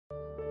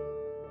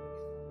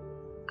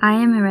I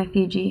Am a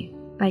Refugee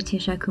by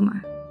Tishya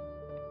Kumar.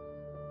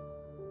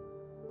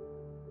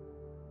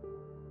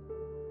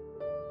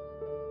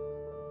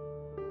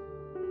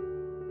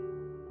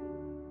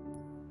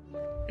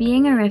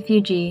 Being a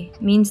refugee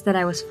means that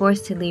I was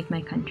forced to leave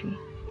my country,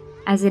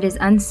 as it is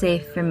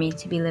unsafe for me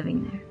to be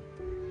living there.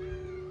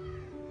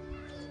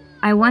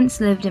 I once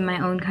lived in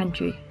my own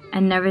country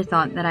and never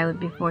thought that I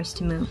would be forced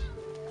to move.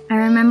 I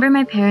remember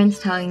my parents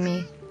telling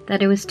me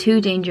that it was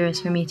too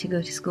dangerous for me to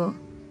go to school,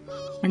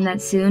 and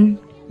that soon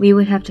we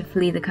would have to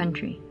flee the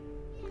country.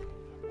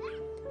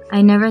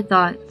 I never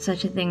thought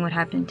such a thing would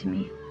happen to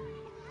me.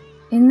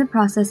 In the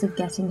process of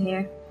getting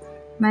here,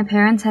 my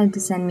parents had to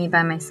send me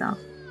by myself,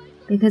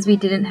 because we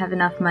didn't have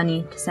enough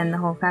money to send the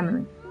whole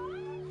family.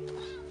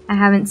 I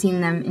haven't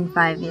seen them in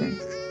 5 years.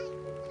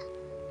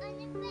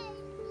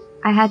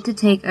 I had to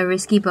take a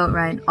risky boat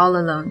ride all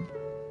alone.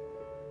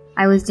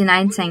 I was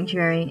denied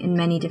sanctuary in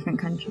many different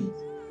countries.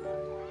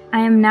 I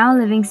am now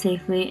living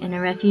safely in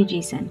a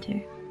refugee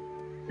center,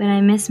 but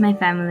I miss my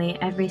family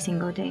every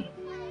single day.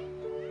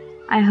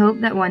 I hope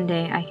that one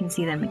day I can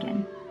see them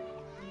again.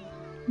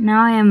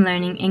 Now I am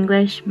learning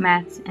English,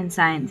 maths, and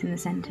science in the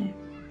center.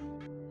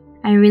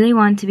 I really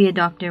want to be a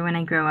doctor when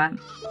I grow up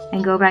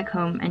and go back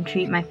home and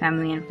treat my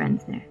family and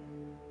friends there.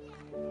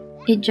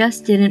 It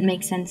just didn't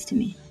make sense to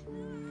me.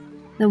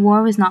 The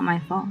war was not my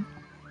fault.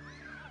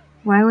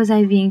 Why was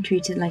I being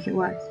treated like it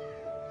was?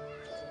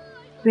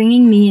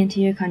 Bringing me into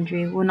your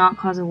country will not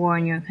cause a war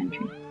in your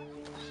country.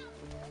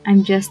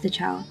 I'm just a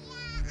child.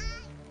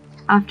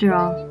 After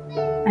all,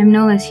 I'm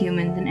no less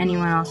human than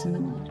anyone else in the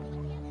world.